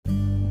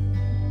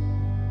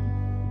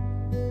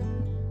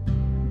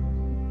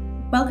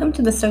Welcome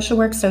to the Social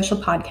Work Social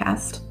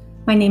podcast.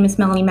 My name is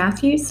Melanie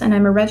Matthews, and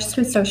I'm a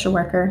registered social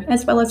worker,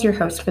 as well as your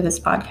host for this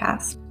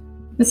podcast.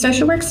 The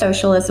Social Work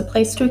Social is a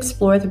place to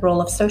explore the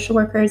role of social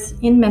workers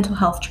in mental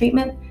health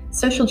treatment,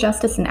 social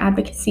justice and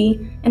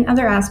advocacy, and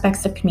other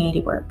aspects of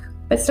community work.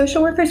 But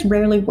social workers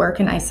rarely work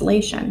in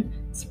isolation,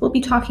 so we'll be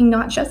talking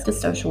not just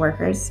as social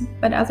workers,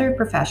 but other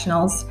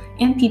professionals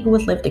and people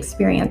with lived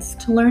experience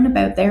to learn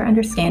about their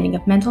understanding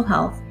of mental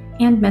health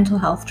and mental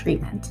health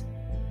treatment.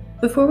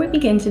 Before we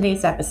begin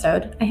today's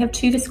episode, I have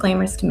two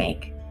disclaimers to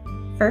make.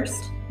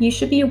 First, you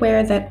should be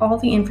aware that all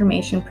the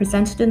information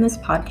presented in this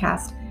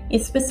podcast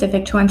is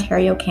specific to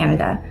Ontario,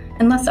 Canada,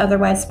 unless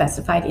otherwise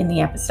specified in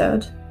the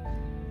episode.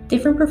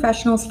 Different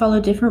professionals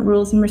follow different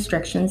rules and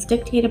restrictions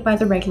dictated by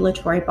the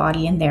regulatory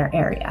body in their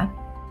area.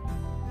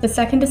 The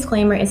second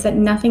disclaimer is that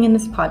nothing in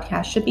this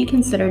podcast should be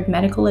considered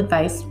medical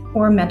advice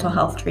or mental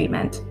health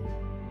treatment.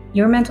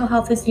 Your mental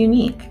health is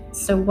unique,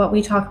 so what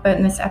we talk about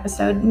in this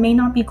episode may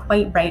not be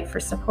quite right for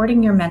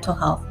supporting your mental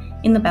health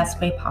in the best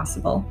way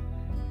possible.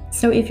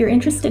 So if you're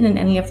interested in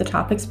any of the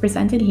topics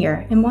presented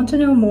here and want to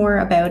know more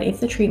about if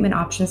the treatment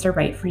options are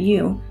right for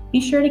you, be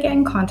sure to get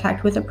in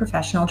contact with a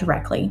professional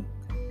directly.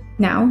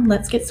 Now,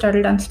 let's get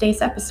started on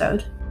today's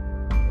episode.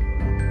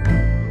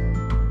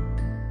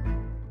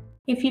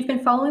 If you've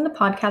been following the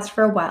podcast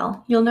for a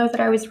while, you'll know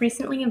that I was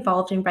recently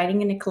involved in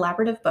writing in a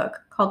collaborative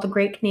book called The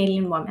Great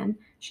Canadian Woman,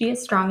 She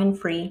is Strong and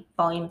Free,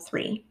 Volume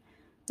 3.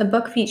 The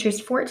book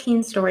features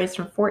 14 stories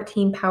from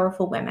 14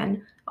 powerful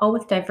women, all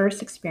with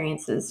diverse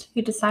experiences,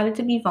 who decided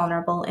to be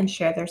vulnerable and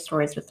share their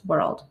stories with the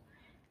world.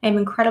 I am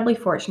incredibly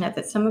fortunate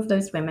that some of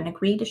those women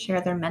agreed to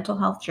share their mental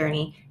health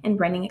journey and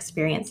writing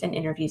experience in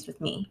interviews with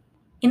me.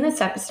 In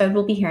this episode,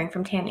 we'll be hearing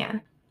from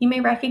Tanya. You may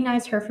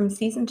recognize her from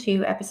Season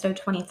 2, Episode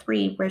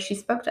 23, where she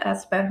spoke to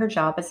us about her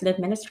job as an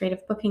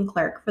administrative booking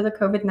clerk for the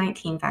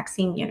COVID-19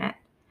 vaccine unit.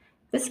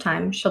 This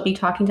time, she'll be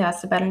talking to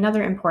us about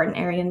another important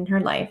area in her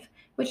life,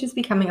 which is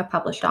becoming a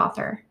published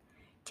author.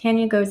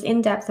 Tanya goes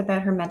in depth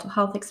about her mental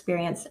health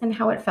experience and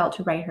how it felt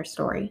to write her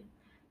story.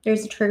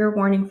 There's a trigger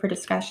warning for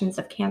discussions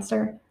of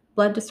cancer,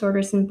 blood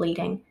disorders and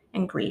bleeding,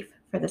 and grief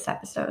for this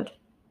episode.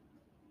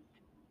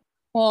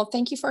 Well,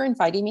 thank you for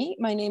inviting me.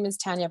 My name is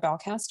Tanya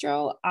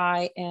Belcastro.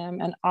 I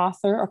am an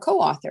author, or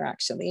co-author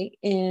actually,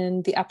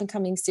 in the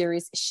up-and-coming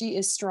series, She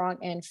is Strong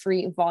and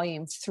Free,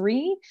 Volume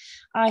 3.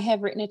 I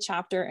have written a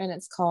chapter and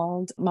it's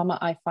called Mama,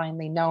 I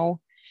Finally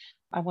Know.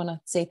 I want to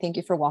say thank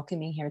you for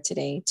welcoming me here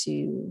today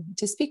to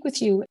speak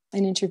with you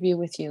and interview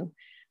with you.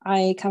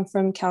 I come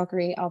from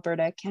Calgary,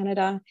 Alberta,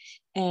 Canada,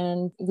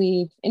 and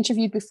we've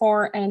interviewed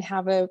before and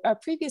have a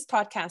previous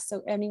podcast,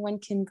 so anyone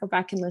can go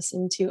back and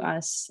listen to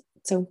us.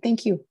 So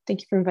thank you.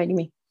 Thank you for inviting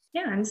me.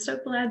 Yeah, I'm so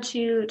glad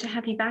to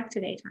have you back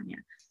today, Tanya.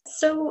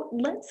 So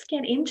let's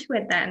get into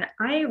it then.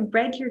 I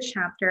read your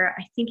chapter.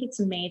 I think it's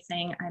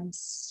amazing. I'm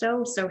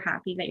so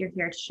happy that you're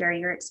here to share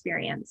your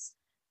experience.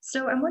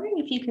 So I'm wondering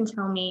if you can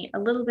tell me a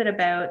little bit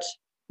about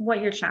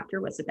what your chapter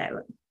was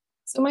about.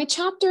 So my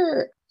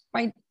chapter,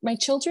 my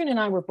children and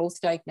I were both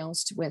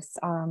diagnosed with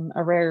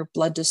a rare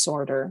blood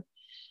disorder.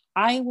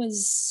 I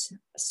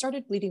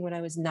started bleeding when I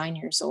was 9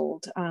 years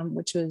old,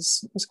 which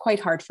was quite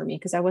hard for me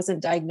because I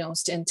wasn't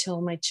diagnosed until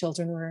my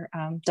children were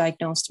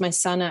diagnosed. My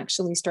son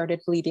actually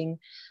started bleeding.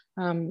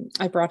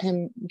 I brought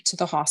him to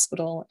the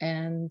hospital,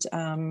 and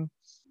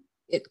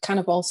it kind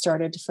of all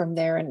started from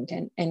there and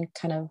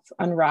kind of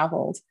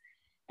unraveled.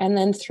 And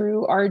then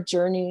through our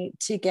journey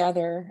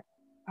together,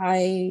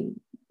 I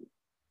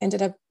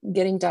ended up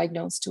getting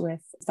diagnosed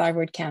with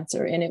thyroid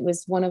cancer, and it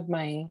was one of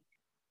my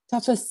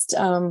toughest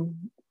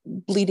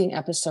bleeding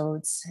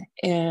episodes,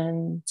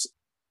 and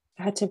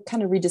I had to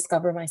kind of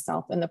rediscover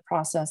myself in the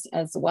process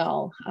as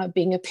well,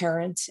 being a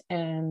parent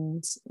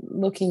and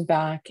looking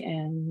back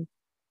and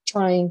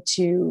trying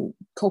to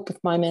cope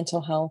with my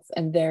mental health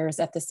and theirs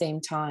at the same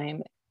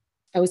time.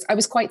 I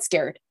was quite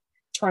scared,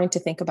 trying to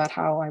think about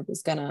how I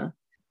was gonna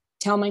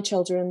tell my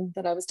children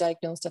that I was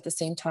diagnosed at the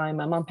same time.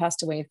 My mom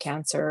passed away of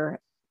cancer.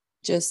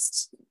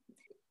 Just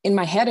in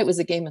my head, it was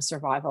a game of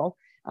survival.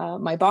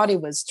 My body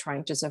was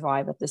trying to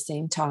survive at the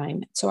same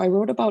time. So I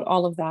wrote about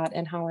all of that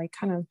and how I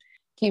kind of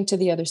came to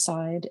the other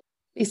side.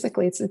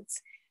 Basically,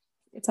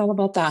 it's all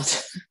about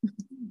that.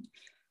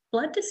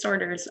 Blood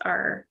disorders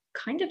are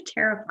kind of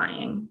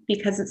terrifying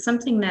because it's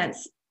something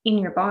that's in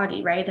your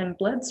body, right? And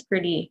blood's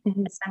pretty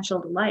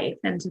essential to life.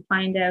 And to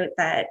find out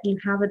that you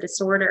have a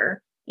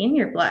disorder in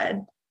your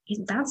blood,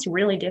 that's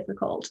really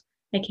difficult.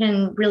 I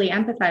can really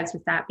empathize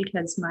with that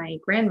because my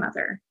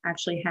grandmother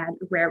actually had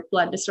a rare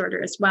blood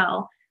disorder as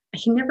well. I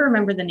can never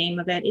remember the name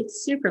of it.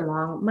 It's super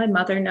long. My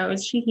mother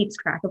knows. She keeps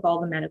track of all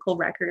the medical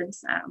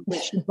records,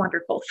 which is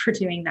wonderful for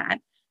doing that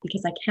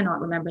because I cannot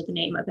remember the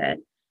name of it.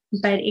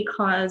 But it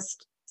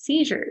caused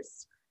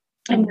seizures.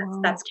 And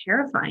that's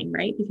terrifying,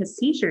 right? Because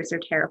seizures are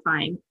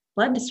terrifying.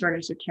 Blood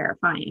disorders are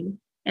terrifying.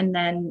 And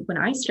then when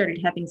I started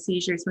having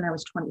seizures when I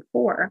was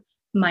 24,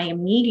 my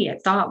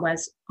immediate thought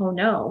was, oh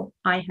no,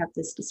 I have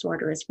this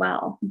disorder as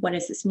well. What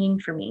does this mean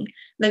for me?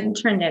 Then it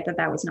turned out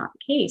that was not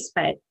the case,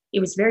 but it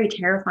was very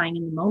terrifying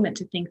in the moment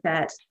to think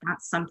that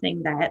that's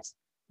something that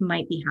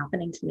might be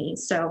happening to me.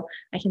 So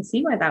I can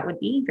see why that would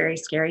be very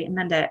scary. And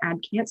then to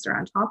add cancer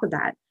on top of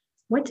that,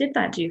 what did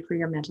that do for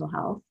your mental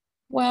health?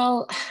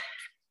 Well,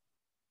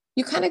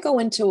 you kind of go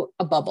into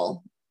a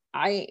bubble.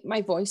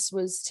 My voice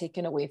was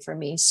taken away from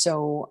me.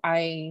 So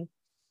I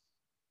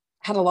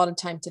had a lot of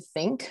time to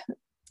think.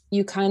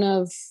 You kind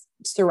of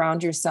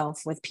surround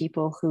yourself with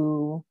people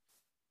who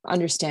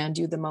understand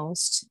you the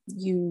most.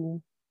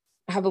 You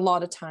have a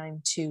lot of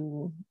time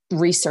to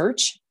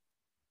research.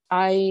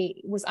 I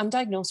was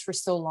undiagnosed for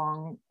so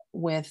long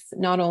with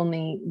not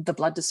only the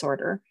blood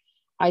disorder.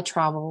 I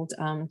traveled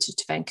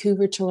to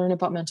Vancouver to learn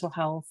about mental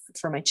health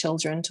for my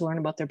children, to learn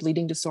about their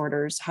bleeding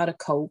disorders, how to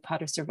cope, how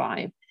to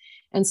survive.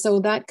 And so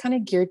that kind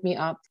of geared me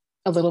up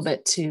a little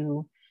bit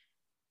to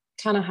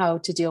kind of how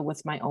to deal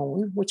with my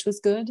own, which was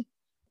good.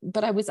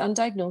 But I was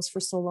undiagnosed for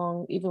so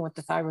long, even with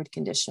the thyroid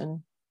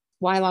condition.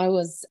 While I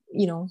was,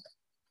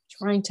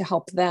 trying to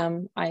help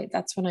them,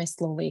 that's when I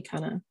slowly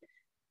kind of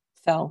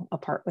fell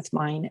apart with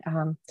mine.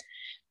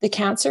 The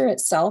cancer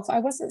itself, I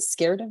wasn't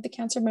scared of the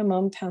cancer. My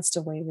mom passed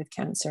away with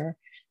cancer.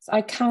 So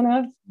I kind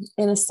of,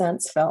 in a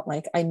sense, felt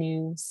like I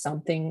knew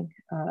something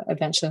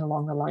eventually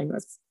along the line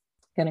was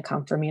going to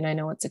come for me. And I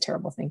know it's a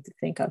terrible thing to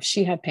think of.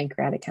 She had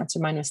pancreatic cancer.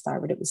 Mine was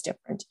thyroid. It was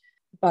different.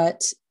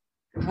 But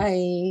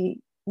I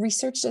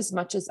researched as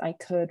much as I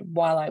could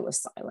while I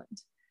was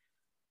silent.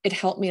 It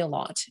helped me a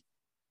lot.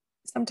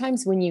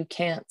 Sometimes when you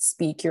can't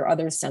speak, your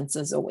other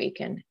senses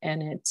awaken,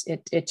 and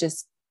it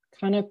just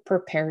kind of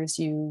prepares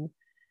you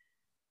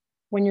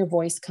when your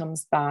voice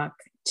comes back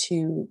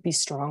to be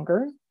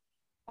stronger,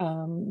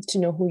 to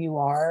know who you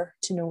are,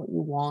 to know what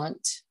you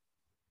want.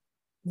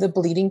 The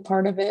bleeding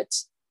part of it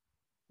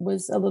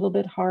was a little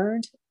bit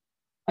hard.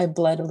 I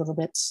bled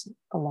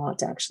a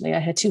lot, actually. I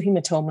had 2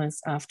 hematomas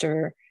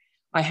after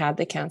I had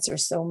the cancer.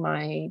 So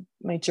my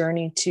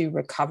journey to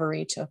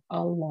recovery took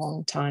a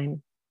long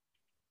time.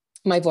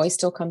 My voice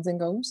still comes and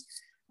goes.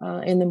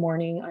 In the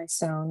morning, I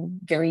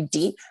sound very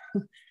deep.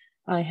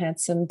 I had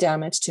some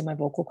damage to my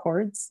vocal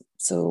cords.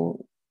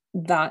 So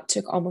that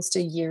took almost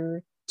a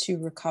year to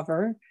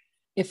recover.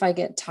 If I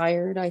get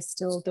tired, I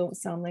still don't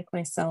sound like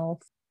myself.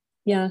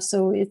 Yeah,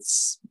 so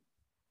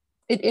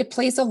it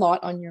plays a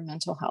lot on your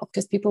mental health,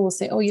 because people will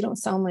say, oh, you don't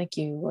sound like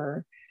you,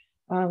 or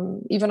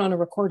even on a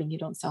recording, you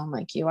don't sound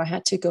like you. I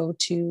had to go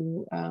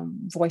to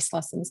voice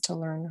lessons to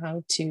learn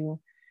how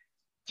to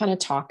kind of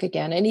talk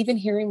again. And even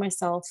hearing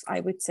myself,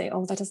 I would say,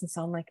 oh, that doesn't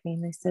sound like me.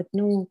 And they said,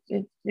 no,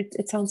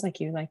 it sounds like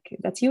you, like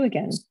that's you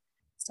again.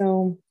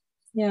 So,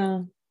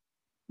 yeah.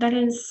 That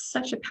is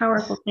such a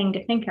powerful thing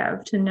to think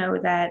of, to know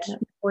that your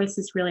voice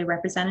is really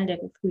representative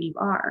of who you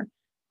are.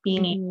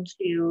 Being able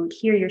to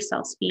hear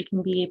yourself speak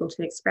and be able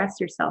to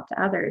express yourself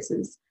to others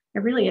is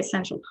a really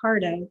essential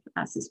part of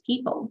us as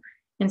people.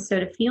 And so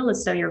to feel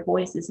as though your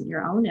voice isn't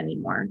your own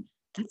anymore,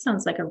 that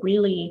sounds like a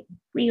really,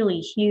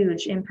 really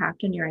huge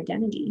impact on your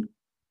identity.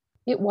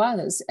 It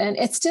was, and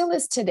it still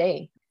is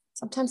today.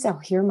 Sometimes I'll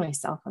hear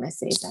myself when I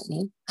say, is that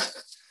me?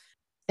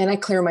 And I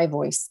clear my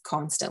voice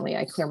constantly.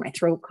 I clear my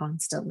throat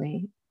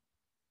constantly.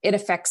 It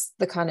affects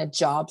the kind of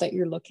job that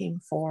you're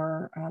looking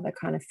for, the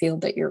kind of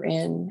field that you're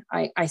in.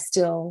 I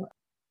still,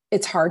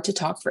 it's hard to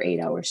talk for 8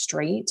 hours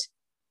straight.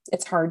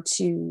 It's hard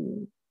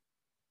to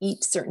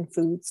eat certain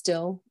foods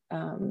still.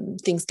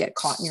 Things get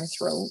caught in your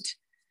throat.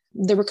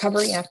 The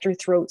recovery after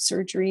throat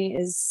surgery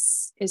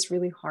is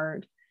really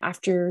hard.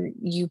 After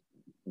you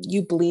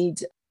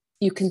bleed,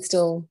 you can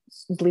still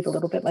bleed a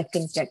little bit, like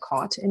things get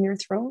caught in your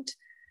throat.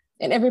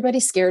 And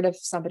everybody's scared of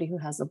somebody who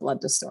has a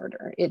blood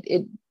disorder.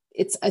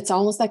 It's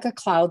almost like a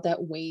cloud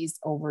that weighs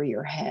over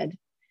your head.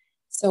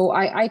 So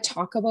I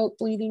talk about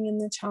bleeding in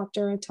the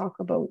chapter. I talk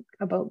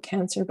about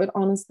cancer, but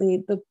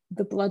honestly,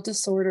 the blood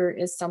disorder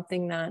is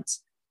something that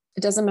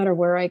it doesn't matter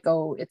where I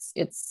go.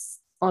 It's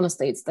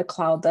honestly, it's the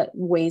cloud that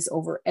weighs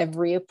over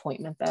every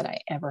appointment that I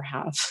ever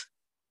have.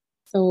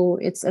 So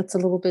it's a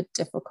little bit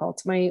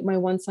difficult. My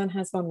one son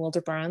has von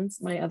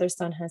Willebrand's. My other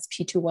son has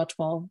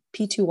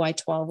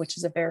P2Y12, which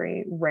is a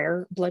very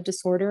rare blood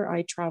disorder.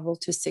 I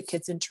traveled to Sick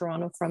Kids in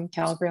Toronto from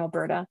Calgary,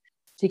 Alberta,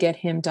 to get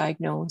him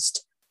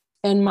diagnosed.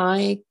 And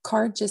my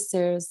card just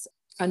says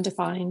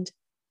undefined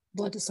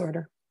blood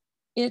disorder.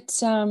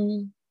 It's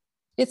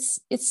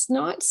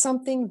not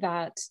something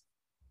that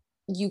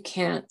you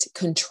can't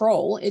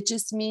control. It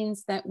just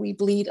means that we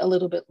bleed a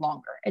little bit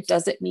longer. It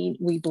doesn't mean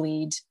we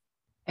bleed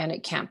and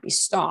it can't be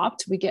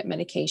stopped. We get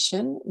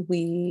medication.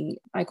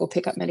 I go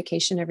pick up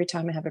medication every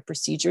time I have a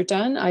procedure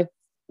done.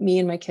 Me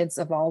and my kids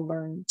have all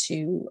learned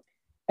to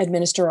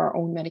administer our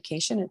own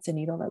medication. It's a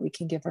needle that we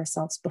can give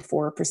ourselves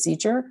before a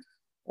procedure,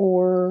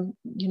 or,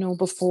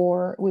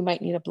 before we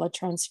might need a blood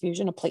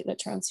transfusion, a platelet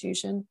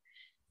transfusion.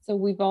 So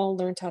we've all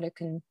learned how to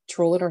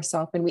control it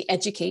ourselves, and we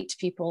educate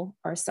people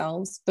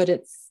ourselves, but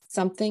it's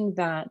something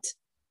that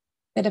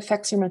it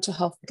affects your mental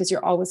health, because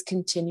you're always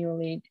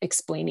continually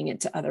explaining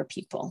it to other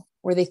people,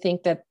 or they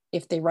think that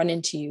if they run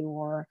into you,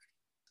 or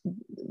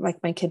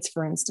like my kids,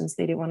 for instance,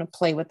 they didn't want to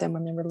play with them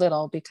when they were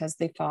little because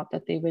they thought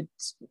that they would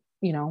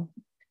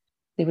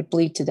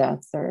bleed to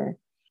death, or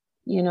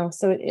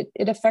So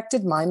it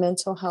affected my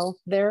mental health.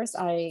 Theirs,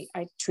 I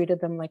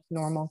treated them like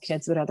normal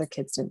kids, but other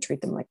kids didn't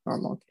treat them like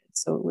normal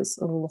kids. So it was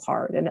a little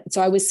hard. And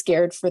so I was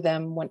scared for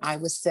them when I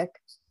was sick.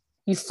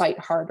 You fight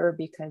harder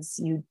because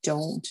you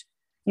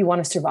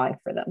want to survive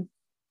for them.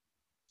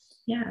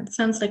 Yeah, it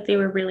sounds like they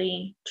were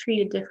really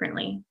treated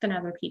differently than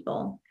other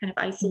people, kind of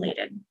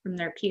isolated from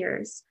their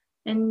peers.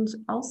 And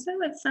also,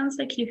 it sounds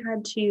like you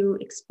had to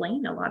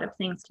explain a lot of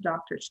things to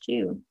doctors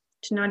too,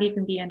 to not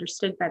even be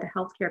understood by the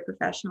healthcare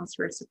professionals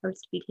who are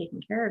supposed to be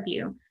taking care of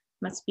you.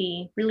 Must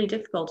be really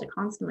difficult to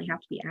constantly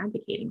have to be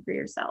advocating for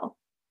yourself.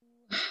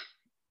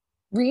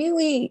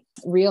 Really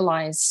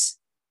realize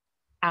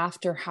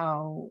after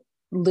how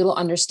little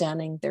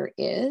understanding there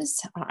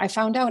is. I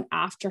found out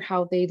after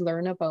how they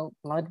learn about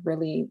blood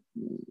really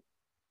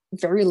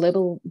very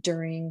little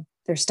during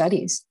their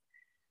studies.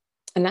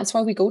 And that's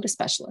why we go to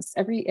specialists.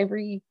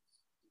 Every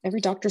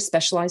doctor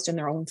specialized in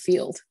their own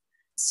field.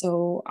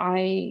 So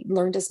I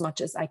learned as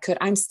much as I could.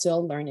 I'm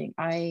still learning.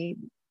 I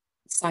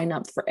sign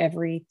up for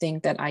everything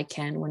that I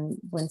can.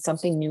 When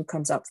something new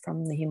comes up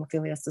from the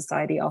Hemophilia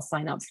Society, I'll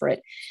sign up for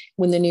it.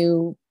 When the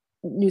new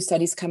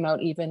studies come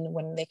out, even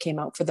when they came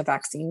out for the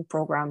vaccine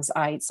programs,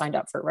 I signed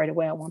up for it right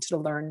away. I wanted to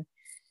learn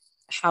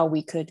how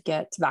we could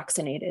get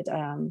vaccinated.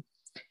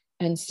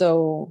 And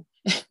so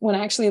when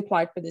I actually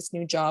applied for this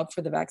new job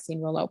for the vaccine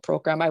rollout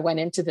program, I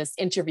went into this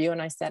interview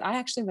and I said, I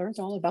actually learned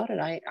all about it.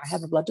 I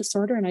have a blood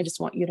disorder, and I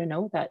just want you to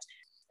know that,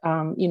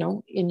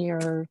 in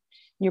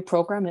your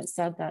program, it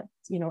said that,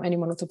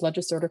 anyone with a blood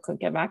disorder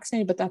couldn't get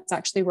vaccinated, but that's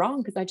actually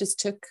wrong, because I just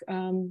took,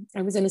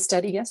 I was in a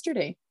study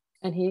yesterday,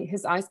 and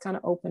his eyes kind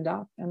of opened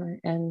up,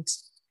 and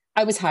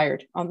I was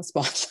hired on the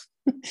spot.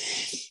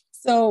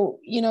 So,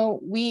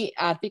 we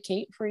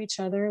advocate for each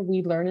other.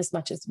 We learn as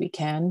much as we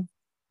can.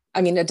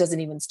 I mean, it doesn't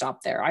even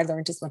stop there. I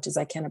learned as much as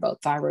I can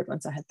about thyroid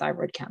once I had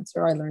thyroid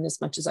cancer. I learned as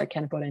much as I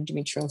can about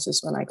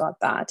endometriosis when I got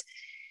that.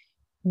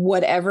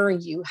 Whatever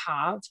you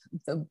have,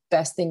 the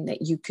best thing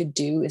that you could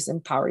do is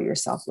empower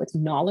yourself with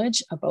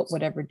knowledge about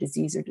whatever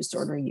disease or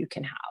disorder you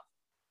can have.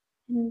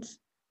 And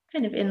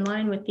kind of in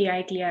line with the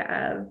idea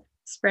of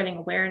spreading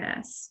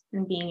awareness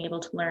and being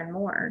able to learn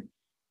more,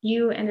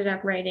 you ended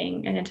up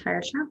writing an entire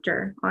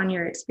chapter on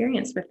your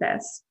experience with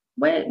this.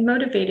 What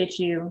motivated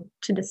you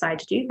to decide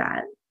to do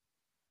that?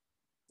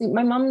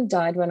 My mom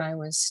died when I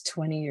was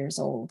 20 years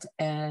old,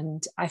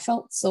 and I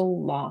felt so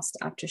lost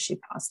after she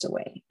passed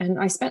away. And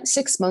I spent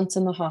 6 months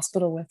in the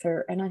hospital with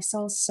her, and I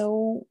saw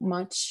so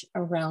much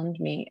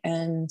around me,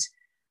 and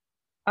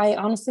I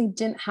honestly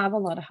didn't have a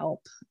lot of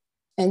help.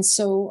 And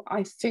so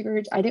I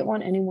figured I didn't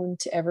want anyone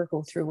to ever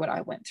go through what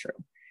I went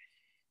through.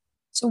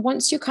 So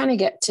once you kind of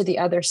get to the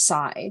other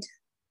side,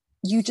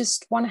 you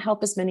just want to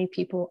help as many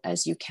people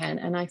as you can.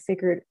 And I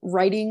figured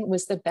writing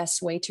was the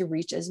best way to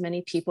reach as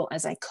many people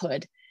as I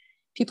could.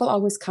 People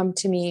always come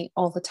to me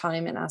all the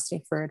time and ask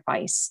me for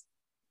advice.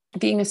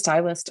 Being a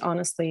stylist,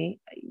 honestly,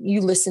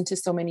 you listen to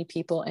so many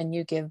people and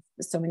you give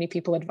so many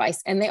people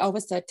advice. And they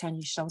always said, Tanya,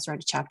 you should always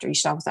write a chapter. You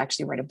should always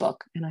actually write a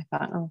book. And I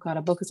thought, oh God,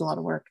 a book is a lot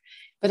of work,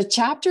 but a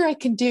chapter I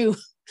can do.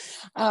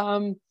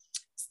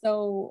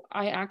 So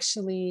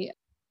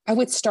I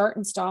would start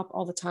and stop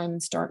all the time,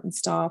 and start and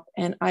stop.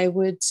 And I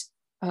would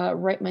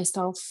write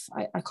myself,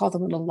 I call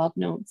them little love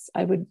notes.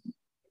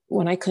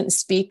 When I couldn't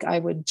speak, I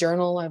would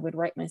journal, I would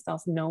write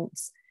myself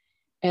notes.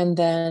 And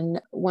then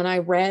when I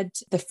read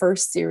the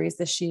first series,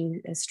 The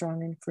She is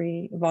Strong and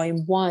Free,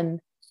 Volume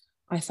 1,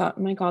 I thought,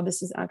 oh my God,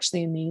 this is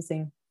actually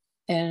amazing.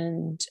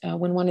 And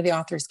when one of the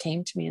authors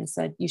came to me and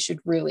said, you should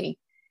really,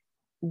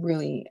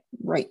 really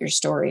write your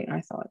story, I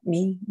thought,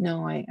 me?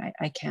 No,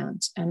 I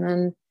can't. And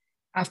then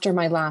after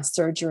my last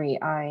surgery,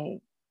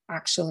 I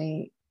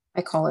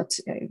call it,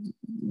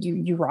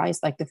 you rise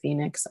like the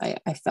phoenix.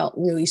 I felt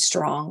really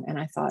strong, and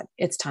I thought,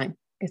 it's time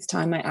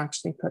I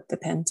actually put the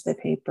pen to the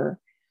paper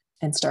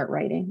and start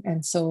writing.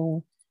 And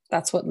so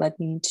that's what led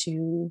me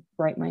to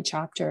write my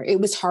chapter. It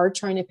was hard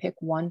trying to pick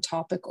one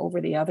topic over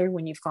the other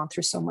when you've gone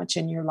through so much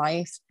in your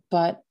life,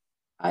 but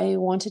I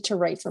wanted to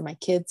write for my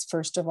kids,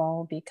 first of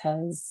all,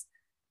 because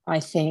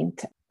I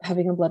think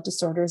having a blood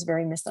disorder is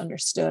very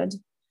misunderstood.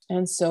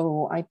 And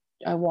so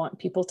I want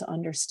people to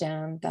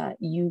understand that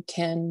you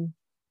can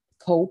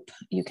cope,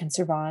 you can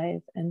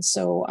survive. And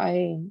so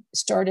I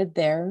started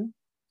there.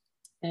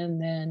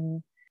 And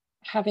then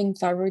having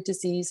thyroid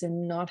disease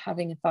and not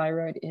having a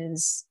thyroid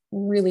is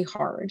really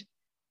hard.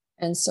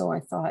 And so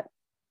I thought,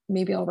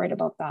 maybe I'll write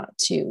about that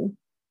too.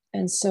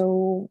 And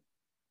so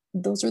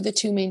those are the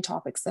two main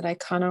topics that I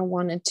kind of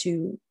wanted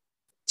to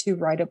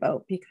write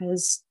about,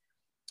 because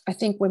I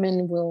think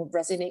women will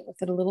resonate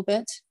with it a little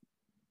bit.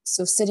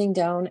 So sitting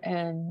down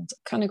and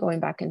kind of going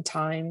back in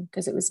time,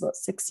 because it was about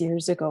 6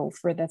 years ago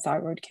for the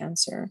thyroid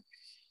cancer,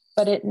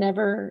 but it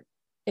never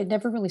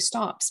really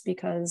stops,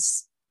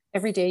 because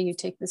every day you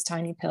take this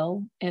tiny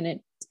pill, and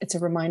it's a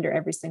reminder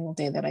every single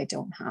day that I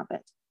don't have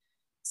it.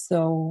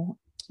 So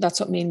that's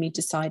what made me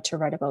decide to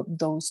write about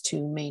those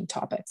two main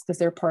topics, because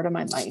they're part of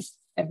my life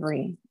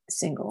every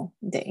single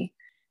day.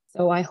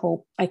 So I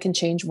hope I can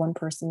change one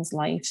person's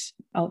life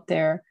out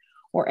there,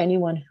 or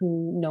anyone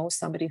who knows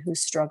somebody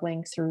who's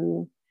struggling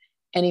through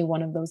any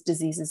one of those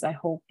diseases, I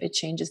hope it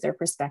changes their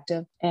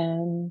perspective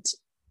and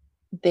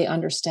they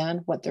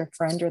understand what their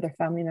friend or their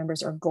family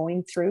members are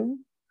going through.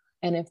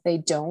 And if they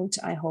don't,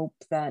 I hope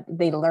that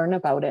they learn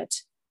about it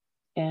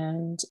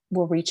and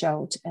will reach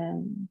out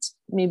and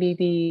maybe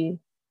be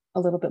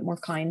a little bit more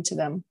kind to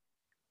them.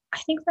 I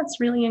think that's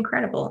really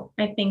incredible.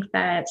 I think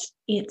that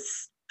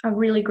it's a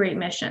really great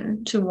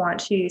mission to want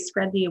to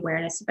spread the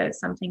awareness about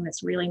something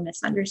that's really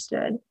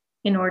misunderstood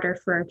in order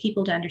for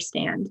people to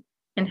understand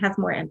and have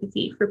more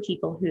empathy for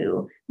people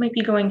who might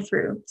be going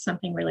through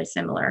something really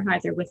similar,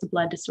 either with a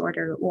blood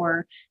disorder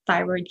or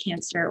thyroid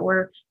cancer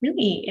or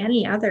really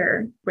any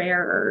other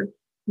rare or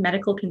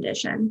medical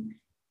condition.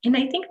 And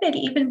I think that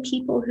even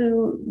people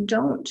who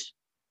don't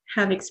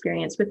have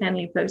experience with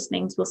any of those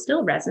things will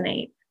still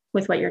resonate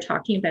with what you're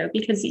talking about,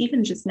 because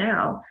even just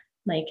now,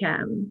 like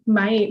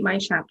my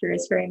chapter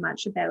is very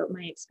much about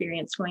my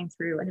experience going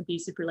through an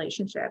abusive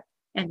relationship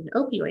and an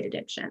opioid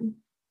addiction.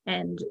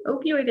 And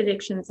opioid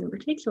addictions in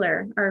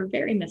particular are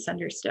very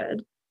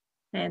misunderstood.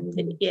 And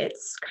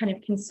it's kind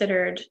of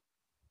considered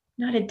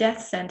not a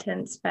death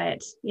sentence,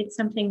 but it's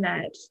something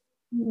that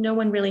no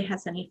one really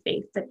has any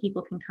faith that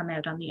people can come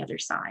out on the other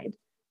side.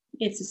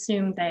 It's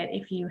assumed that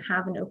if you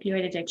have an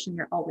opioid addiction,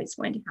 you're always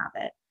going to have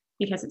it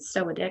because it's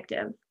so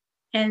addictive.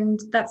 And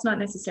that's not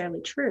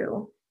necessarily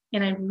true.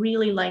 And I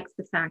really like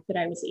the fact that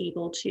I was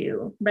able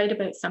to write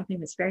about something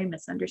that's very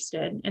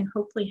misunderstood and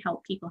hopefully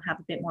help people have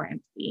a bit more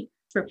empathy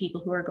for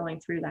people who are going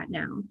through that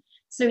now.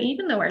 So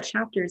even though our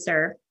chapters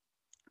are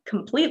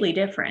completely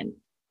different,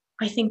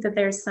 I think that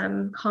there's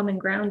some common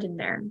ground in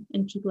there,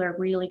 and people are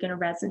really going to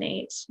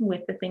resonate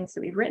with the things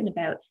that we've written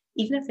about,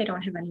 even if they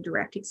don't have any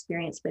direct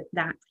experience with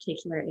that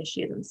particular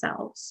issue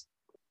themselves.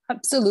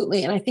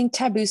 Absolutely. And I think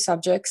taboo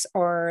subjects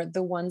are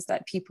the ones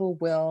that people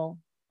will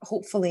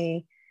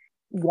hopefully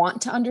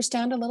want to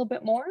understand a little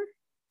bit more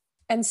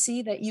and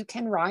see that you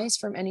can rise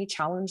from any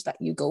challenge that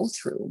you go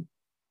through.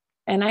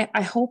 And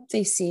I hope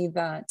they see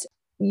that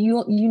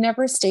you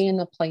never stay in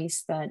the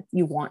place that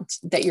you want,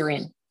 that you're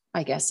in,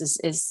 I guess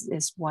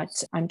is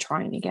what I'm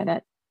trying to get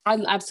at. I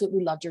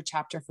absolutely loved your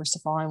chapter. First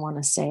of all, I want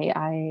to say,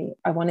 I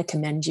want to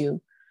commend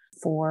you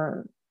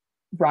for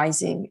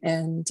rising.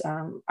 And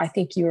I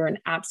think you're an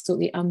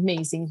absolutely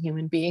amazing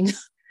human being.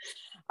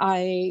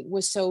 I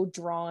was so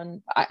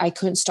drawn. I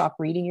couldn't stop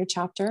reading your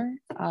chapter.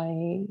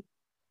 I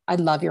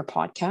love your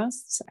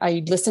podcasts.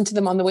 I listen to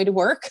them on the way to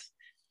work.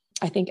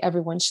 I think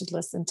everyone should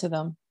listen to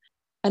them.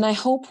 And I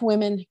hope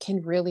women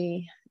can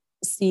really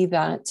see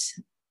that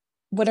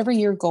whatever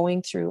you're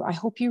going through, I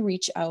hope you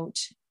reach out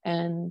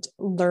and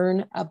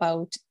learn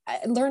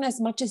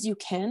as much as you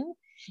can.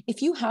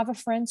 If you have a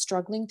friend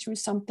struggling through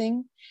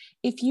something,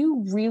 if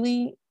you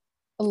really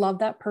love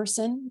that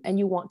person and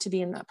you want to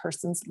be in that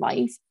person's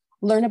life,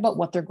 learn about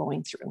what they're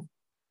going through.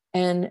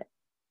 And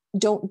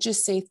don't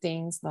just say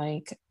things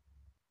like,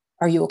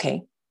 "Are you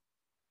okay?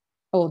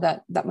 Oh,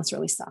 that must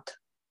really suck."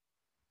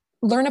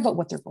 Learn about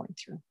what they're going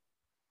through.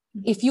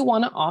 If you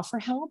want to offer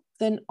help,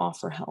 then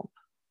offer help.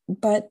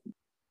 But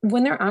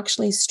when they're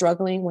actually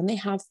struggling, when they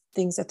have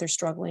things that they're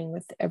struggling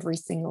with every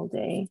single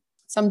day,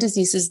 some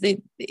diseases,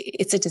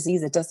 it's a disease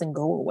that doesn't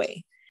go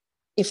away.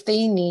 If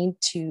they need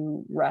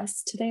to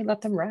rest today, let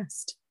them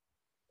rest.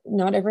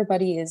 Not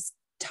everybody is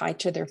tied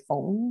to their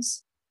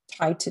phones,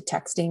 tied to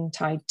texting,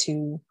 tied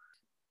to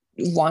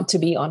want to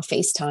be on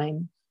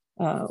FaceTime,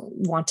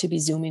 want to be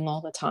Zooming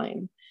all the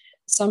time.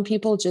 Some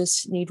people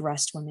just need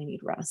rest when they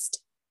need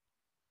rest.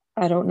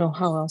 I don't know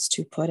how else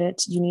to put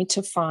it. You need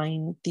to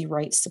find the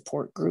right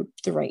support group,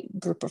 the right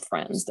group of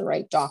friends, the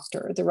right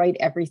doctor, the right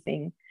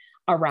everything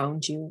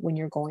around you when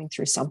you're going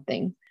through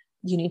something.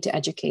 You need to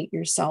educate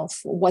yourself.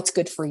 What's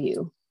good for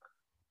you?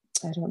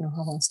 I don't know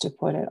how else to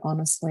put it,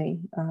 honestly.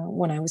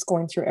 When I was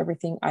going through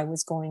everything I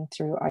was going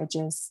through,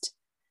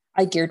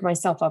 I geared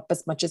myself up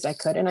as much as I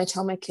could. And I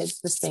tell my kids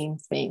the same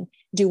thing.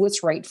 Do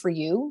what's right for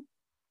you.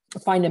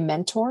 Find a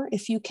mentor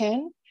if you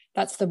can.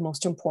 That's the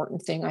most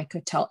important thing I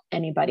could tell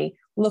anybody.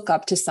 Look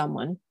up to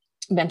someone.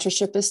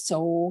 Mentorship is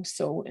so,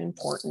 so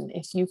important.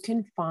 If you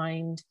can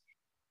find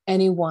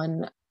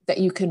anyone that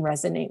you can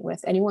resonate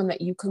with, anyone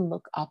that you can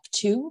look up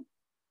to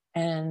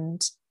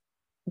and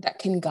that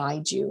can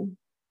guide you,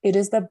 it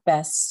is the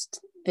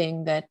best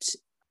thing that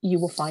you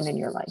will find in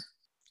your life.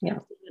 Yeah.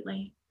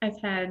 Absolutely.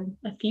 I've had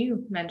a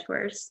few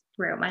mentors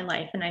throughout my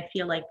life, and I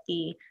feel like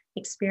the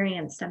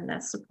experience and the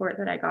support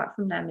that I got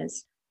from them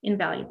is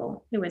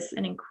invaluable. It was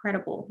an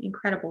incredible,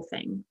 incredible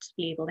thing to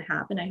be able to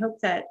have. And I hope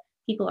that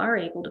people are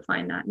able to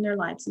find that in their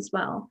lives as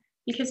well,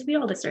 because we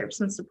all deserve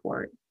some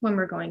support when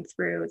we're going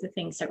through the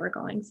things that we're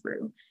going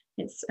through.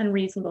 It's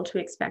unreasonable to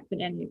expect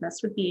that any of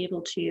us would be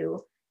able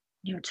to,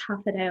 tough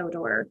it out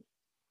or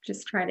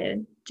just try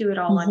to do it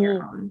all on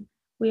your own.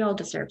 We all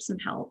deserve some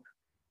help.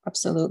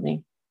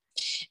 Absolutely.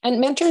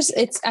 And mentors,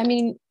 it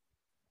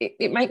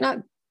might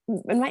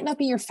not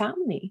be your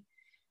family,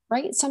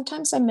 right?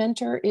 Sometimes a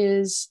mentor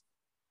is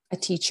a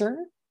teacher,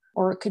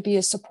 or it could be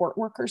a support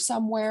worker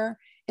somewhere.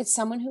 It's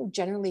someone who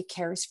generally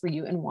cares for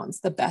you and wants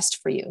the best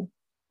for you.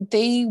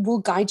 they will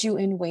guide you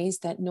in ways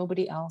that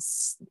nobody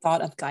else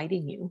thought of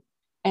guiding you.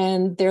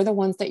 And they're the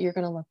ones that you're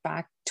going to look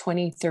back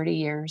 20, 30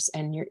 years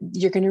and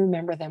you're going to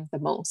remember them the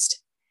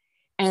most.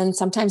 And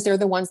sometimes they're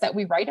the ones that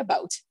we write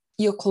about.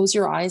 You'll close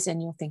your eyes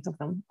and you'll think of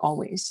them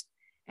always.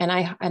 And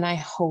I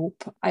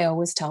hope, I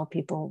always tell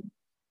people,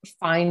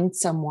 find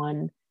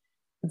someone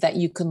that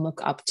you can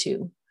look up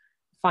to.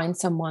 Find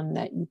someone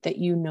that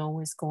you know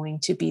is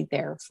going to be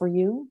there for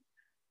you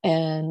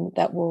and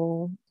that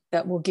will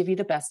give you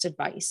the best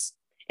advice.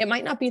 It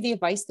might not be the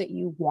advice that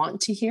you want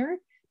to hear,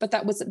 but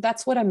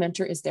that's what a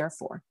mentor is there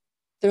for.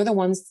 They're the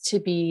ones to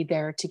be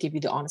there to give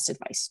you the honest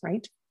advice,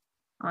 right?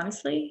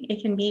 Honestly,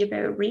 it can be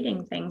about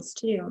reading things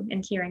too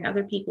and hearing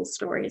other people's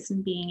stories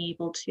and being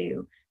able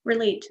to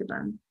relate to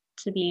them,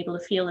 to be able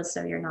to feel as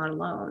though you're not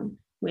alone,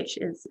 which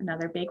is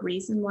another big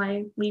reason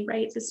why we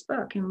write this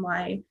book and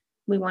why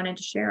we wanted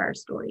to share our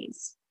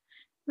stories.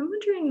 I'm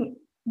wondering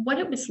what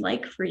it was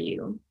like for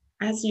you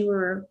as you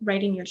were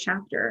writing your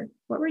chapter.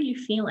 What were you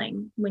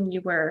feeling when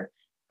you were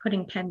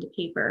putting pen to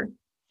paper,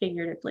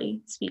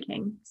 figuratively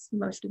speaking?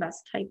 Most of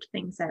us typed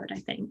things out, I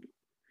think.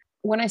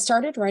 When I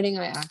started writing,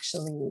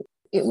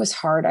 it was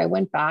hard. I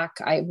went back,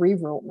 I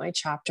rewrote my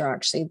chapter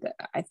actually.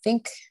 I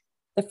think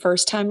the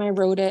first time I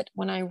wrote it,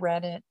 when I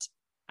read it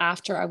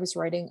after I was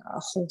writing a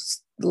whole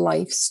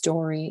life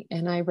story,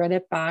 and I read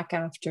it back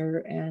after,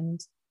 and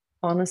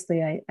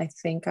honestly, I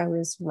think I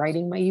was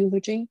writing my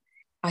eulogy.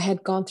 I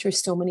had gone through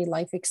so many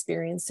life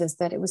experiences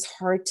that it was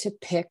hard to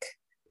pick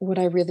what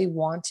I really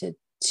wanted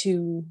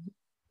to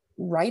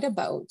write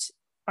about.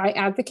 I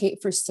advocate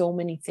for so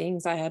many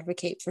things. I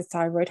advocate for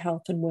thyroid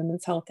health and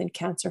women's health and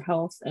cancer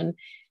health and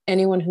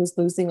anyone who's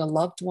losing a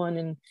loved one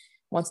and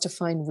wants to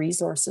find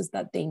resources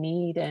that they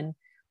need. And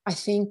I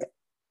think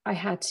I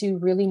had to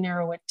really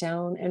narrow it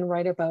down and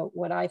write about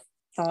what I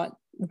thought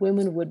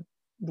women would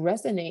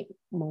resonate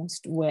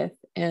most with.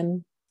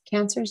 And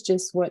cancer is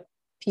just what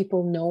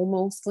people know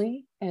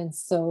mostly. And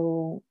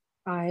so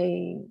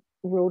I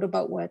wrote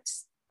about what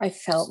I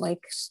felt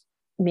like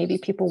maybe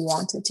people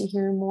wanted to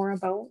hear more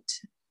about.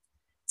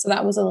 So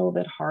that was a little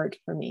bit hard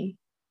for me.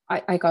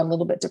 I got a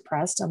little bit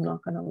depressed. I'm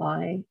not going to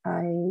lie.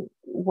 I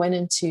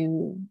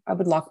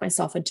would lock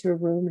myself into a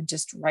room and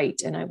just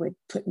write, and I would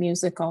put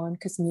music on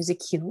because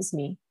music heals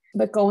me.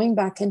 But going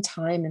back in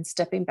time and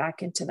stepping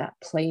back into that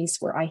place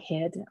where I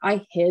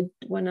hid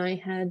when I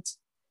had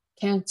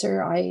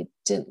cancer. I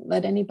didn't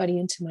let anybody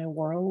into my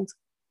world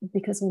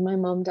because when my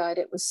mom died,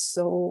 it was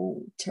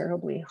so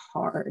terribly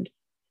hard.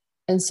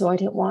 And so I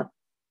didn't want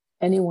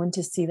anyone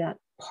to see that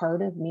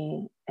part of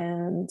me.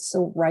 And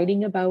so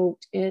writing about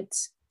it,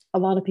 a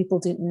lot of people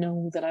didn't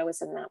know that I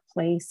was in that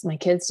place. My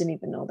kids didn't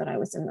even know that I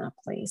was in that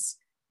place.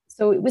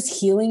 So it was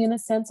healing in a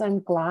sense.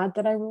 I'm glad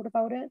that I wrote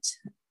about it,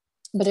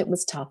 but it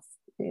was tough.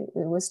 It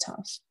was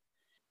tough.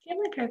 I feel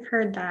like I've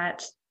heard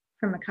that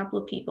from a couple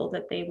of people,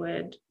 that they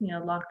would,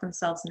 lock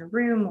themselves in a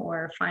room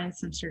or find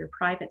some sort of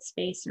private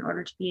space in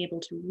order to be able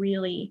to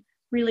really,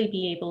 really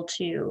be able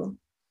to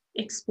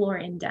explore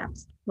in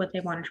depth what they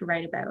wanted to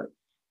write about.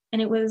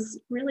 And it was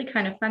really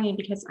kind of funny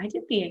because I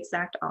did the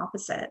exact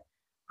opposite.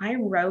 I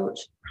wrote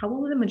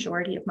probably the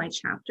majority of my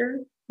chapter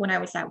when I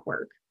was at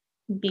work,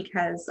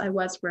 because I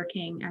was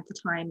working at the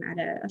time at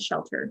a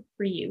shelter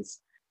for youth.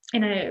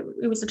 And it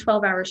was a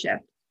 12-hour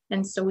shift.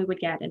 And so we would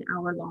get an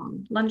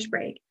hour-long lunch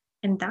break.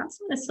 And that's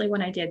honestly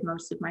when I did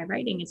most of my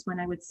writing, is when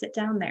I would sit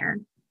down there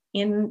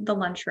in the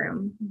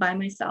lunchroom by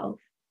myself,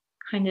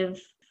 kind of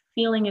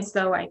feeling as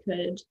though I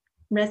could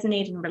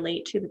resonate and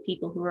relate to the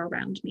people who were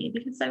around me,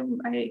 because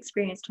I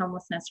experienced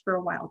homelessness for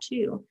a while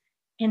too.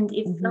 And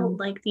it felt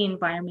like the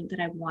environment that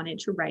I wanted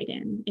to write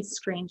in, as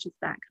strange as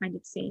that kind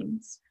of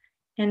seems.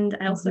 And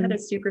I also had a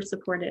super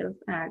supportive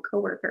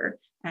coworker,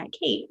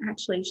 Kate.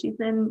 Actually, she's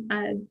in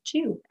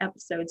 2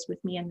 episodes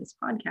with me in this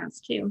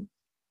podcast too.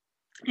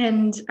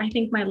 And I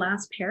think my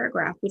last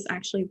paragraph was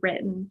actually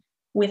written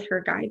with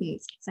her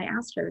guidance, because I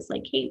asked her, I was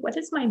like, Kate, what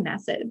is my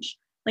message?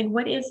 Like,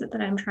 what is it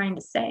that I'm trying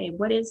to say?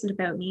 What is it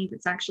about me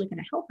that's actually going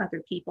to help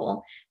other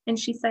people? And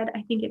she said,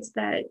 I think it's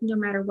that no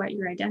matter what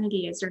your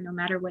identity is, or no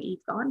matter what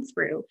you've gone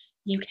through,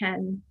 you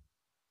can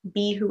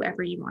be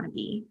whoever you want to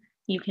be.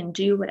 You can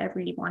do whatever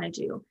you want to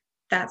do.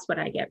 That's what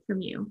I get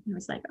from you. And I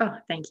was like, oh,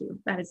 thank you.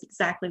 That is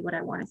exactly what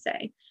I want to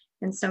say.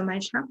 And so my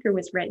chapter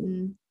was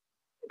written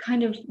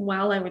kind of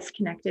while I was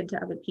connected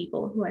to other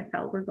people who I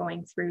felt were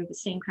going through the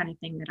same kind of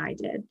thing that I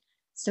did.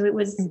 So it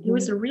was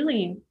a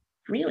really,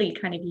 really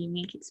kind of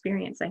unique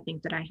experience, I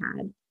think, that I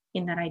had,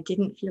 in that I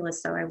didn't feel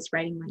as though I was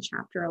writing my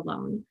chapter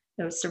alone.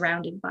 I was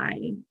surrounded by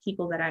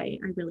people that I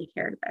really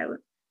cared about,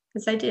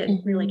 because I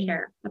did really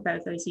care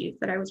about those youth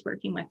that I was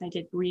working with. I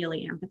did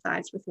really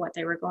empathize with what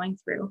they were going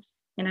through.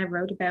 And I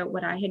wrote about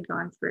what I had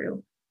gone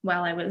through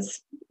while I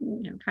was,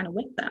 kind of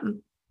with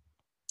them.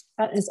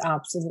 That is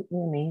absolutely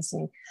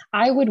amazing.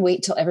 I would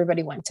wait till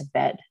everybody went to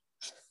bed,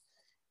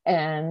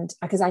 and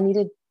because I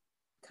needed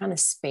kind of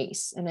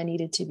space and I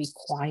needed to be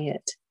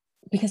quiet,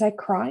 because I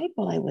cried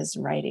while I was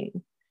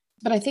writing.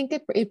 But I think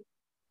it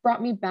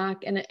brought me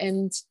back, and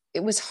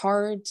it was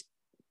hard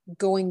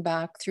going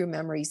back through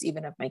memories,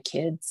 even of my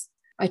kids.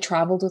 I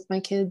traveled with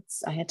my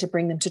kids. I had to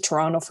bring them to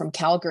Toronto from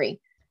Calgary.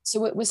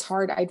 So it was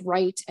hard. I'd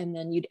write and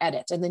then you'd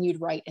edit and then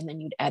you'd write and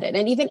then you'd edit.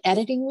 And even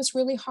editing was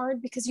really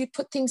hard because you'd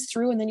put things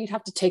through and then you'd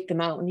have to take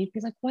them out and you'd be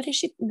like, what is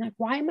she like?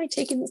 Why am I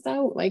taking this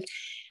out? Like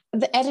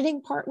the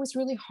editing part was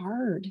really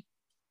hard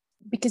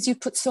because you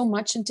put so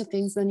much into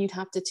things, then you'd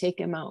have to take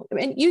them out.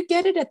 And you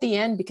get it at the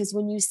end because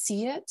when you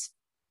see it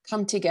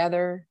come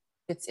together,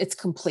 it's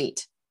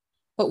complete.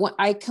 But when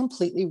I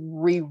completely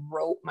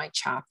rewrote my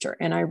chapter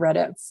and I read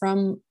it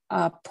from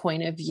a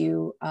point of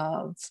view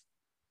of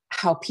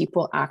how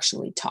people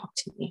actually talk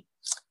to me.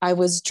 I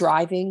was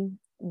driving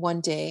one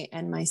day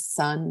and my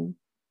son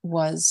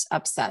was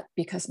upset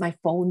because my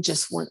phone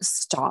just wouldn't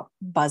stop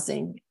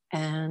buzzing.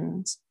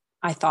 And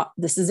I thought,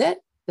 this is it.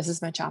 This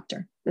is my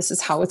chapter. This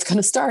is how it's going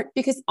to start.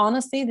 Because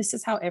honestly, this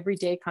is how every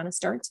day kind of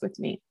starts with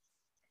me.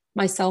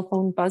 My cell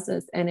phone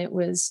buzzes, and it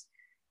was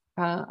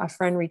a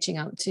friend reaching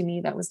out to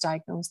me that was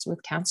diagnosed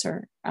with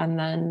cancer. And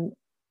then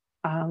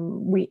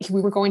we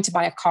were going to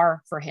buy a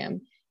car for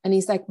him. And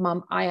he's like,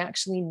 Mom, I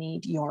actually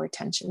need your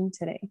attention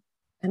today.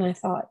 And I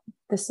thought,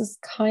 this is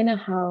kind of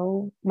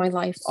how my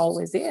life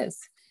always is.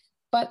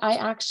 But I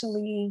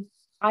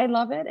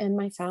love it. And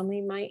my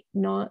family might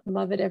not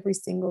love it every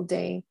single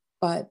day,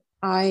 but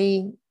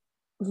I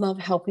love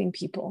helping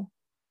people.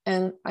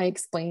 And I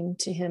explained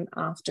to him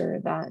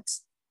after that,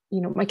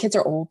 my kids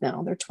are old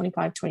now. They're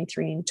 25,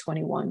 23, and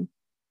 21.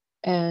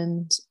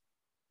 And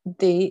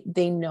they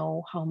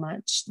know how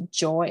much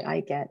joy I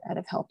get out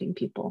of helping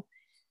people.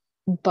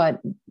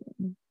 But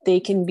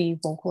they can be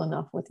vocal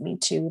enough with me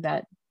too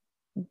that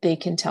they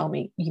can tell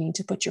me, you need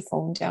to put your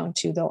phone down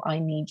too, though I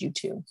need you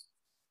to.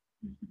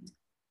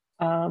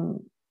 Mm-hmm.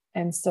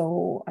 And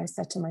so I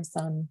said to my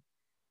son,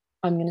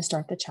 I'm going to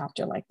start the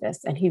chapter like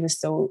this. And he was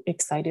so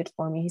excited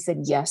for me. He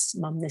said, yes,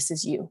 Mom, this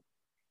is you.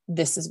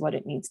 This is what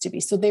it needs to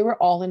be. So they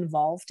were all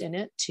involved in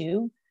it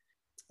too.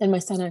 And my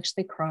son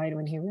actually cried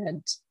when he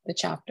read the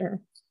chapter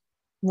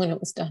when it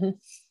was done.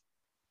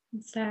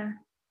 It's a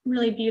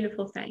really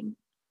beautiful thing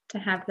to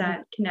have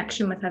that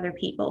connection with other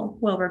people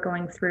while we're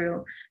going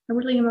through a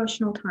really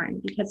emotional time,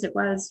 because it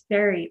was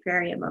very,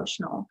 very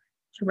emotional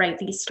to write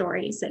these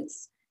stories.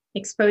 It's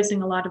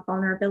exposing a lot of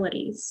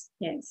vulnerabilities.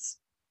 It's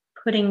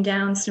putting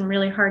down some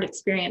really hard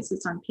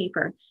experiences on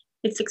paper.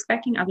 It's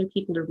expecting other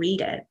people to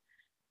read it.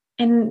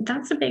 And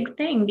that's a big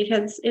thing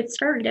because it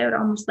started out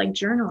almost like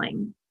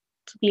journaling,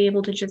 to be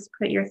able to just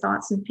put your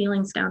thoughts and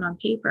feelings down on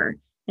paper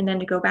and then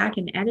to go back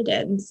and edit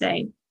it and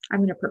say, I'm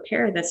going to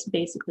prepare this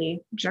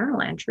basically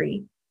journal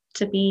entry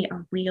to be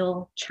a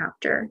real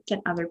chapter that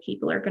other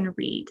people are going to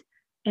read.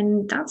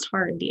 And that's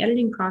hard. The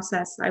editing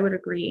process, I would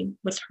agree,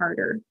 was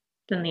harder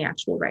than the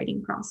actual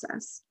writing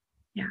process.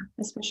 Yeah,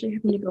 especially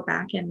having to go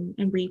back and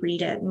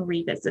reread it and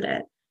revisit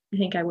it. I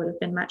think I would have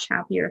been much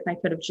happier if I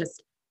could have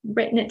just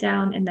written it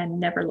down and then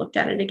never looked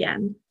at it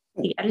again.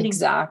 The editing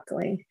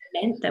exactly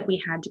meant that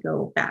we had to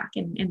go back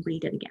and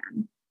read it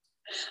again.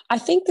 I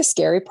think the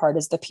scary part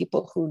is the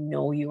people who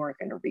know you are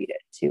going to read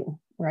it too,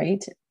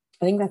 right?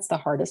 I think that's the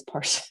hardest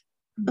part.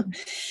 Mm-hmm.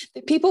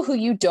 The people who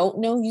you don't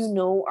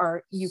know,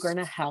 are you going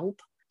to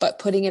help, but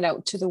putting it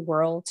out to the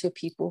world, to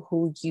people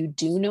who you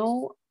do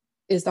know,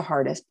 is the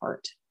hardest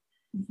part.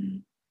 Mm-hmm.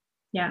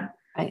 Yeah,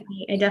 I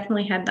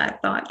definitely had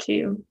that thought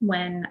too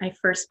when I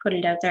first put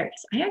it out there,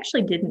 because I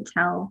actually didn't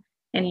tell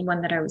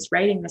anyone that I was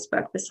writing this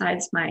book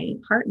besides my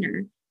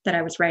partner that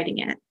I was writing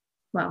it.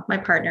 Well, my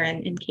partner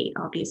and Kate,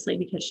 obviously,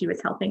 because she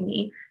was helping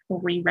me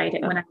rewrite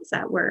it when I was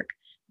at work.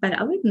 But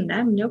other than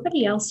them,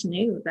 nobody else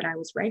knew that I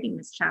was writing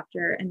this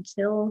chapter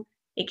until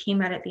it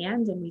came out at the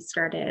end and we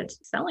started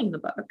selling the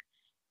book.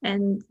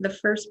 And the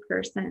first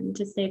person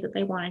to say that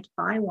they wanted to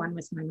buy one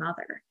was my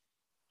mother.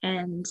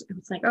 And I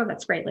was like, oh,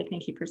 that's great. Like,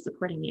 thank you for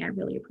supporting me. I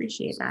really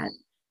appreciate that.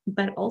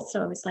 But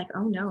also I was like,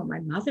 oh no, my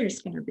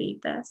mother's going to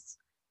read this.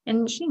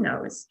 And she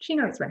knows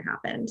what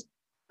happened.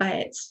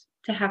 But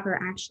to have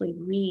her actually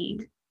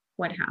read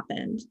what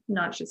happened,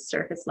 not just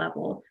surface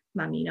level,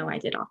 Mom, I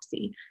did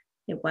OPSI.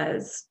 It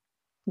was,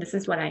 this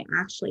is what I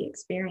actually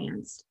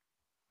experienced.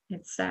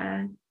 It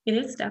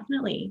is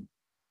definitely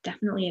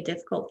a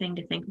difficult thing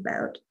to think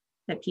about,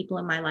 that people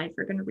in my life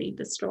are going to read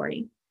this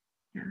story.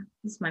 Yeah,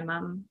 it's my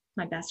mom,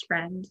 my best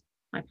friend,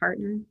 my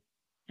partner.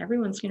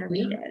 Everyone's going to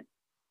read it.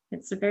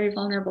 It's a very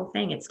vulnerable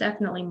thing. It's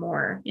definitely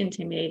more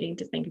intimidating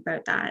to think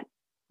about that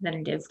than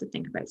it is to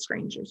think about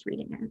strangers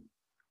reading it.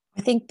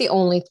 I think the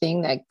only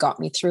thing that got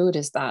me through it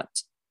is that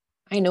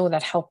I know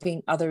that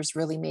helping others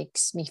really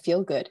makes me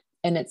feel good.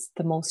 And it's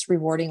the most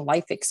rewarding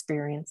life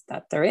experience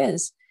that there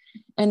is.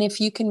 And if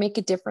you can make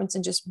a difference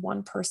in just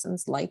one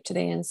person's life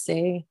today and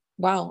say,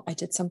 wow, I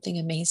did something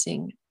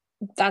amazing.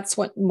 That's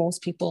what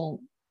most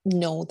people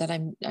know that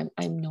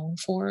I'm known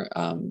for,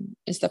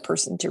 is the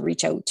person to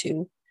reach out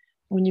to.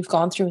 When you've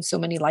gone through so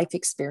many life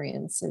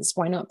experiences,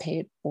 why not pay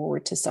it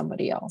forward to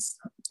somebody else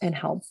and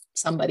help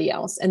somebody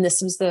else? And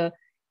this was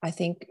I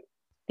think,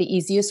 the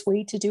easiest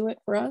way to do it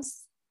for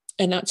us.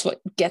 And that's what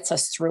gets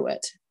us through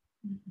it.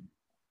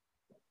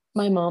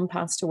 My mom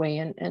passed away,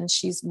 and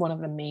she's one of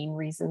the main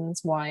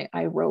reasons why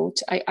I wrote.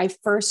 I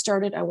first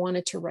started, I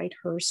wanted to write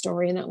her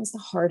story, and that was the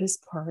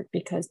hardest part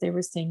because they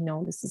were saying,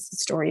 no, this is a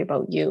story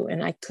about you.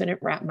 And I couldn't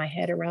wrap my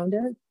head around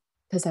it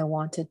because I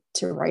wanted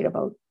to write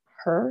about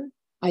her.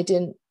 I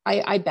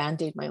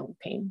band-aid my own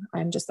pain.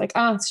 I'm just like,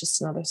 it's just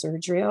another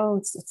surgery. Oh,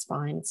 it's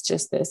fine. It's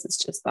just this, it's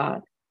just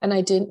that. And I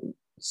didn't,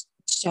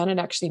 Janet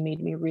actually made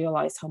me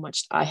realize how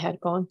much I had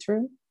gone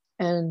through.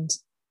 And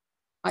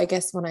I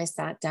guess when I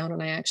sat down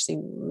and I actually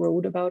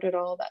wrote about it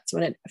all, that's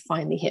when it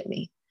finally hit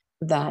me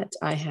that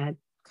I had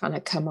kind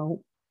of come out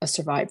a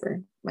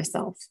survivor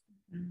myself,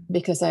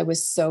 because I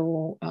was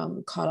so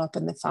caught up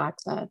in the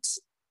fact that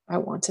I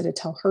wanted to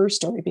tell her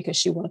story because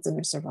she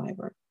wasn't a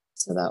survivor.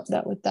 So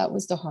that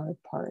was the hard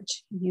part.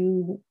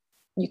 You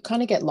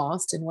kind of get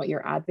lost in what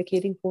you're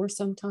advocating for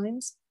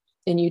sometimes,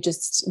 and you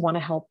just want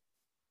to help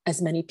as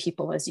many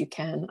people as you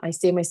can. I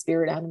say my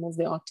spirit animals,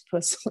 the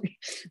octopus,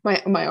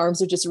 my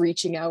arms are just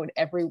reaching out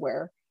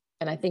everywhere.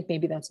 And I think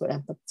maybe that's what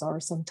empaths are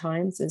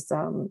sometimes, is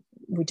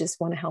we just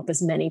want to help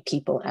as many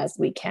people as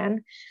we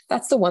can.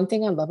 That's the one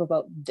thing I love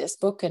about this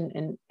book,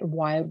 and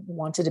why I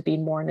wanted to be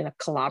more in a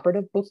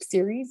collaborative book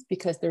series,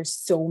 because there's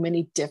so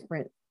many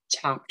different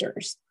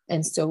chapters.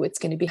 And so it's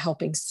going to be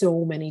helping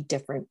so many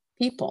different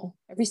people.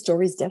 Every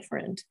story is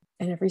different.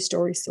 And every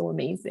story is so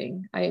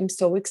amazing. I am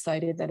so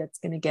excited that it's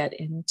going to get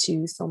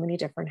into so many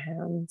different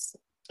hands.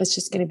 It's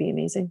just going to be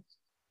amazing.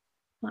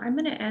 Well, I'm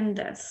going to end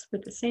this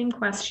with the same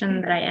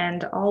question that I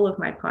end all of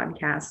my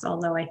podcasts,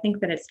 although I think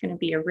that it's going to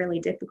be a really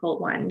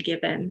difficult one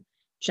given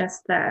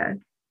just the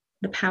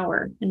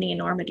power and the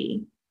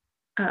enormity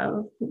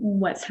of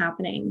what's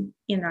happening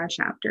in our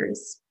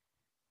chapters.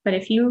 But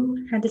if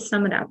you had to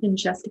sum it up in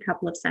just a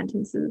couple of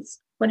sentences,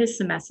 what is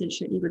the message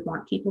that you would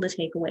want people to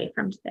take away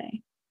from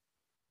today?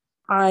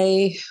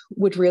 I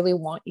would really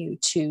want you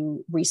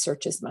to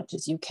research as much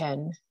as you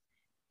can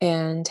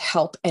and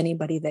help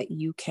anybody that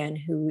you can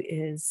who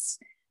is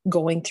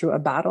going through a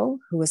battle,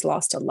 who has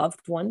lost a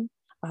loved one.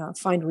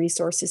 Find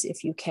resources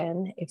if you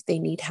can, if they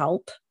need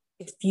help.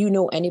 If you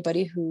know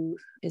anybody who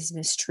is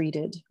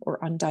mistreated or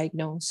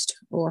undiagnosed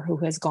or who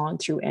has gone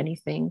through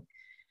anything,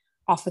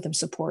 offer them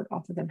support,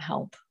 offer them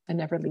help, and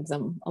never leave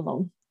them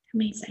alone.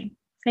 Amazing.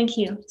 Thank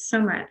you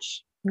so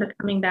much for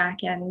coming back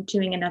and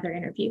doing another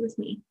interview with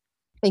me.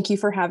 Thank you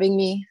for having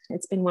me.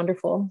 It's been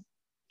wonderful.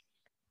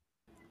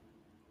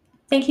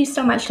 Thank you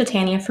so much to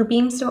Tanya for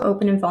being so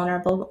open and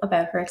vulnerable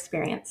about her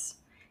experience.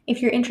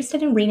 If you're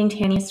interested in reading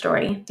Tanya's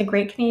story, The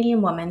Great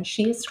Canadian Woman,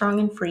 She is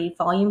Strong and Free,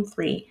 Volume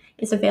 3,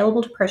 is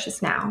available to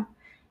purchase now.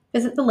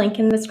 Visit the link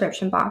in the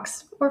description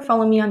box or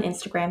follow me on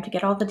Instagram to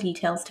get all the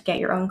details to get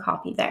your own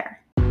copy there.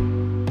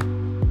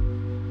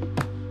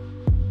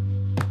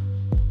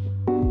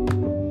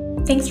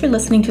 Thanks for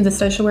listening to the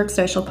Social Work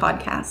Social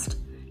podcast.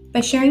 By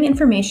sharing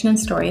information and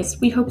stories,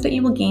 we hope that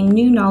you will gain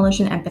new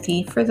knowledge and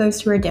empathy for those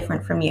who are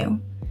different from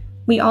you.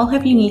 We all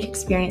have unique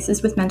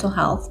experiences with mental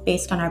health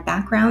based on our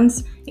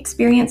backgrounds,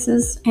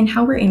 experiences, and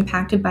how we're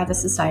impacted by the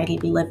society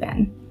we live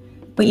in.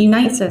 What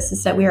unites us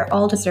is that we are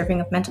all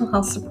deserving of mental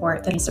health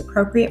support that is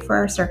appropriate for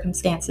our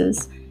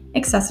circumstances,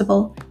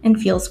 accessible,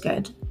 and feels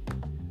good.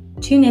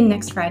 Tune in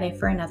next Friday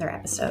for another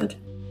episode.